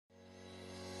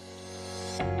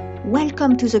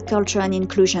Welcome to the Culture and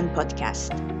Inclusion Podcast.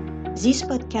 This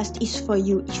podcast is for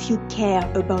you if you care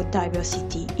about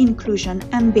diversity, inclusion,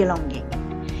 and belonging.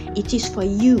 It is for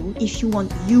you if you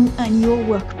want you and your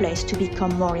workplace to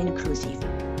become more inclusive.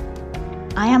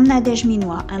 I am Nadège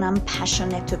Minois and I'm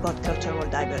passionate about cultural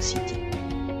diversity.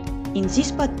 In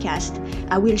this podcast,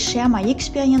 I will share my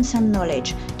experience and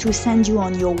knowledge to send you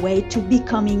on your way to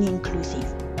becoming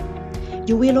inclusive.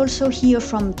 You will also hear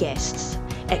from guests,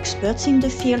 experts in the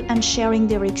field and sharing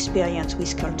their experience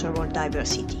with cultural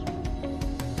diversity.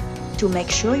 To make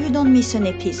sure you don't miss an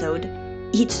episode,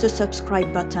 hit the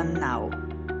subscribe button now.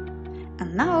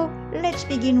 And now, let's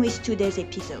begin with today's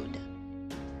episode.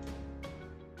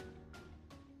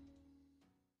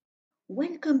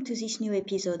 Welcome to this new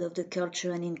episode of the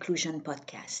Culture and Inclusion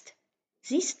Podcast.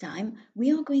 This time,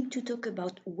 we are going to talk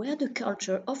about where the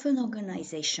culture of an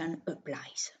organization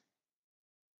applies.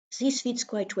 This fits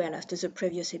quite well after the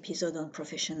previous episode on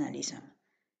professionalism.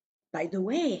 By the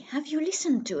way, have you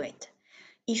listened to it?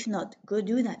 If not, go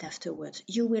do that afterwards.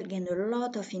 You will gain a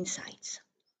lot of insights.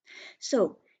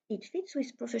 So, it fits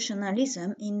with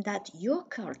professionalism in that your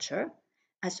culture,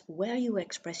 as where you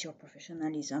express your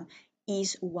professionalism,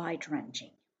 is wide-ranging.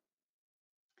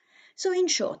 So in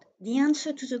short, the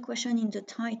answer to the question in the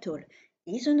title,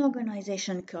 is an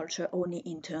organization culture only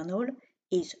internal,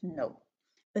 is no.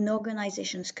 An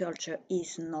organization's culture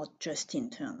is not just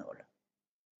internal.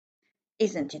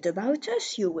 Isn't it about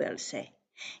us, you will say?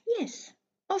 Yes,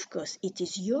 of course, it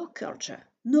is your culture,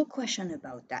 no question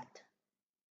about that.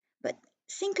 But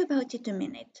think about it a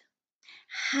minute.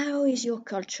 How is your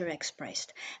culture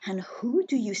expressed, and who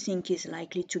do you think is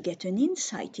likely to get an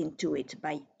insight into it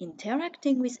by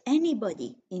interacting with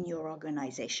anybody in your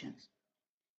organization?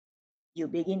 You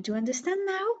begin to understand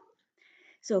now?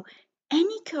 So,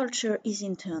 any culture is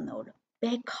internal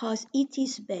because it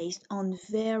is based on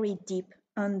very deep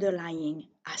underlying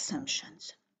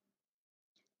assumptions.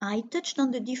 I touched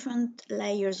on the different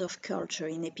layers of culture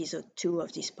in episode 2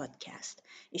 of this podcast,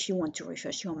 if you want to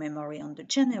refresh your memory on the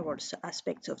general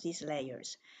aspects of these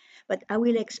layers. But I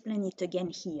will explain it again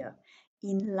here,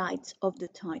 in light of the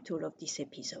title of this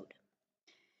episode.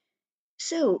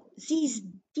 So, these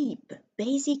deep,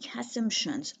 basic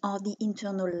assumptions are the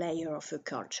internal layer of a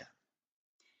culture.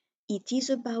 It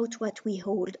is about what we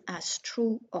hold as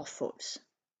true or false.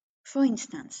 For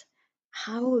instance,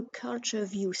 how a culture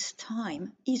views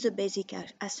time is a basic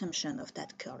assumption of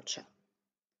that culture.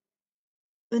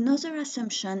 Another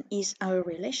assumption is our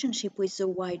relationship with the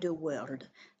wider world,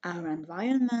 our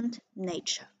environment,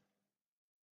 nature.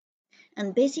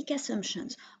 And basic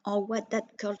assumptions are what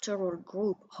that cultural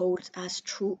group holds as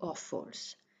true or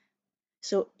false.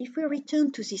 So if we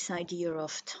return to this idea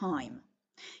of time,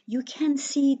 you can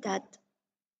see that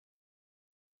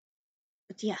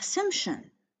the assumption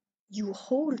you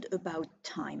hold about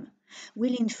time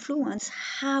will influence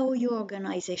how your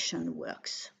organization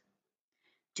works.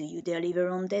 Do you deliver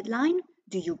on deadline?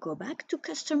 Do you go back to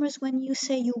customers when you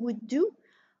say you would do?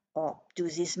 Or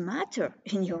does this matter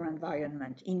in your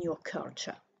environment, in your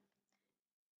culture?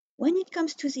 When it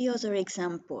comes to the other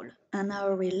example and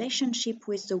our relationship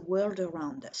with the world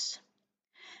around us,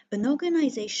 an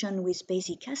organization with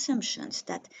basic assumptions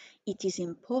that it is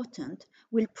important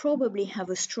will probably have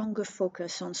a stronger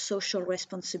focus on social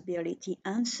responsibility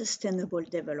and sustainable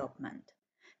development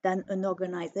than an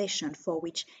organization for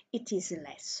which it is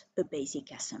less a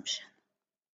basic assumption.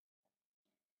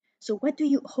 So what do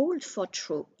you hold for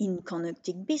true in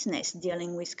conducting business,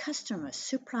 dealing with customers,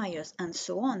 suppliers, and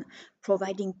so on,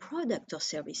 providing products or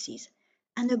services,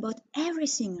 and about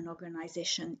everything an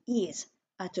organization is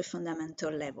at a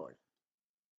fundamental level?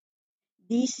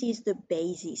 This is the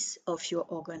basis of your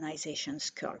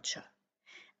organization's culture.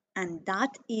 And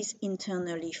that is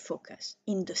internally focused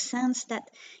in the sense that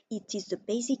it is the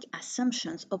basic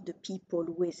assumptions of the people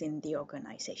within the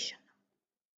organization.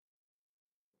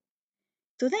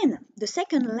 So then, the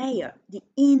second layer, the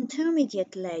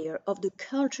intermediate layer of the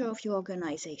culture of your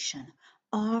organization,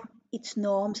 are its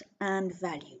norms and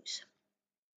values.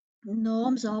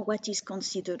 Norms are what is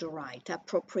considered right,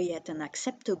 appropriate, and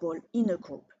acceptable in a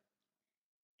group.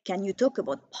 Can you talk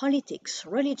about politics,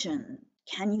 religion?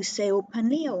 Can you say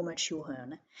openly how much you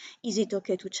earn? Is it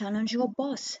okay to challenge your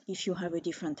boss if you have a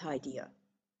different idea?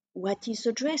 What is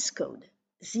the dress code?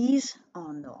 These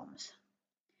are norms.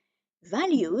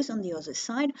 Values, on the other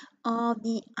side, are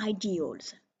the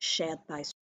ideals shared by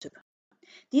the group.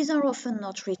 These are often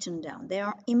not written down. They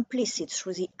are implicit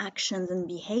through the actions and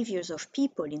behaviors of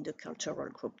people in the cultural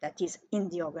group, that is, in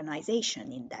the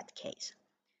organization in that case.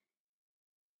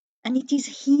 And it is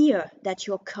here that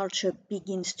your culture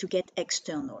begins to get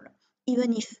external.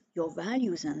 even if your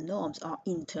values and norms are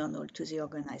internal to the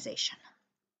organization.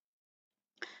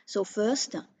 So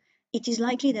first, it is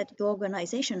likely that your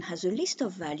organization has a list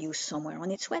of values somewhere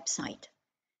on its website.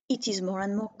 It is more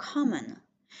and more common.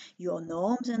 Your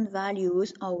norms and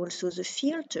values are also the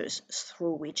filters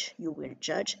through which you will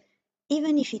judge,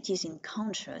 even if it is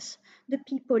unconscious, the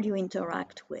people you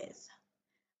interact with,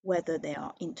 whether they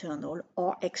are internal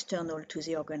or external to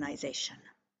the organization.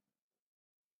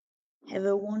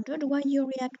 Ever wondered why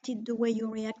you reacted the way you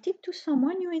reacted to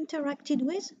someone you interacted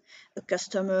with? A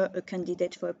customer, a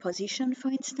candidate for a position, for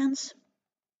instance?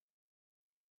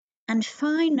 And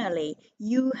finally,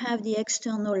 you have the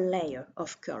external layer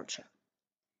of culture.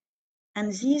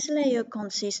 And this layer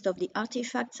consists of the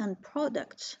artifacts and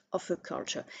products of a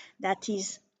culture, that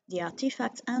is, the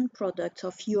artifacts and products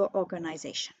of your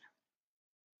organization.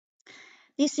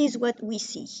 This is what we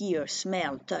see, hear,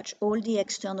 smell, touch, all the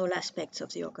external aspects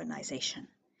of the organization.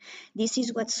 This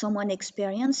is what someone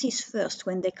experiences first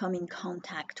when they come in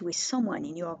contact with someone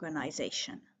in your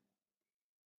organization.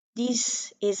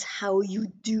 This is how you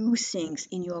do things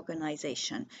in your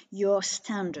organization, your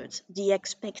standards, the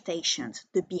expectations,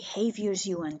 the behaviors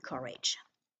you encourage.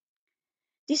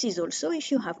 This is also, if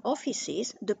you have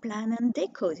offices, the plan and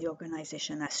decor the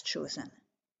organization has chosen.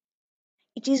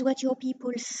 It is what your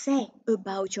people say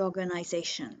about your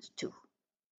organization too.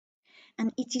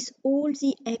 And it is all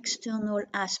the external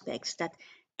aspects that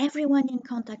everyone in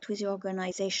contact with the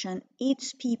organization,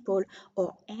 its people,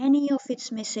 or any of its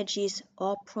messages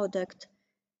or product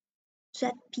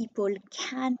that people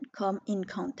can come in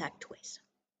contact with.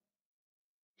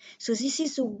 So this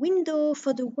is a window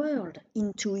for the world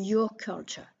into your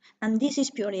culture, and this is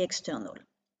purely external.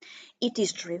 It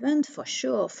is driven, for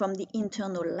sure, from the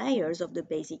internal layers of the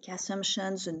basic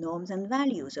assumptions, the norms and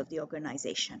values of the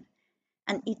organization.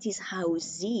 And it is how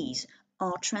these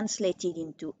are translated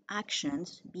into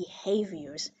actions,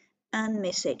 behaviors, and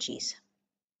messages.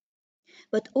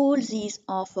 But all these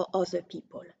are for other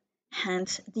people,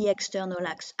 hence the external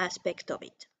aspect of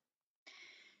it.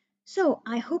 So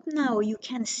I hope now you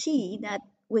can see that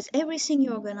with everything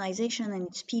your organization and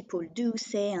its people do,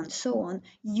 say, and so on,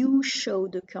 you show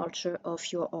the culture of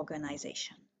your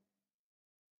organization.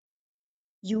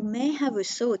 You may have a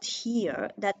thought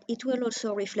here that it will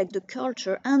also reflect the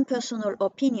culture and personal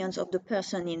opinions of the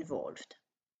person involved,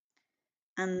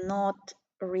 and not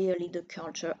really the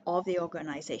culture of the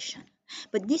organization.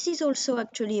 But this is also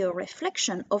actually a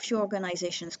reflection of your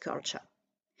organization's culture,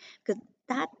 because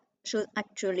that shows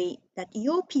actually that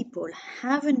your people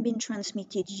haven't been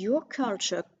transmitted your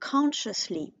culture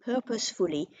consciously,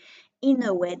 purposefully, in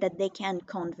a way that they can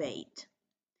convey it.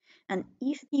 And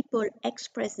if people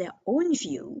express their own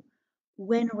view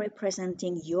when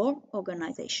representing your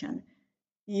organization,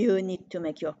 you need to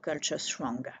make your culture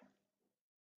stronger.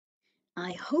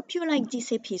 I hope you like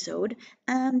this episode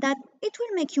and that it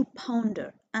will make you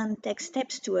ponder and take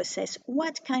steps to assess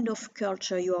what kind of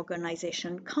culture your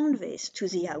organization conveys to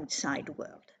the outside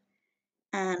world.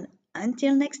 And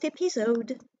until next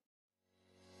episode.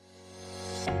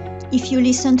 If you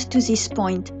listened to this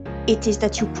point, it is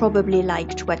that you probably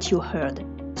liked what you heard.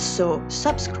 So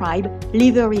subscribe,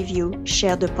 leave a review,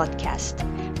 share the podcast.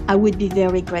 I would be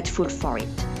very grateful for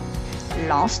it.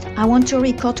 Last, I want to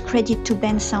record credit to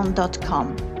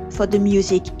bensound.com for the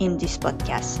music in this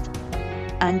podcast.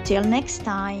 Until next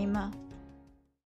time.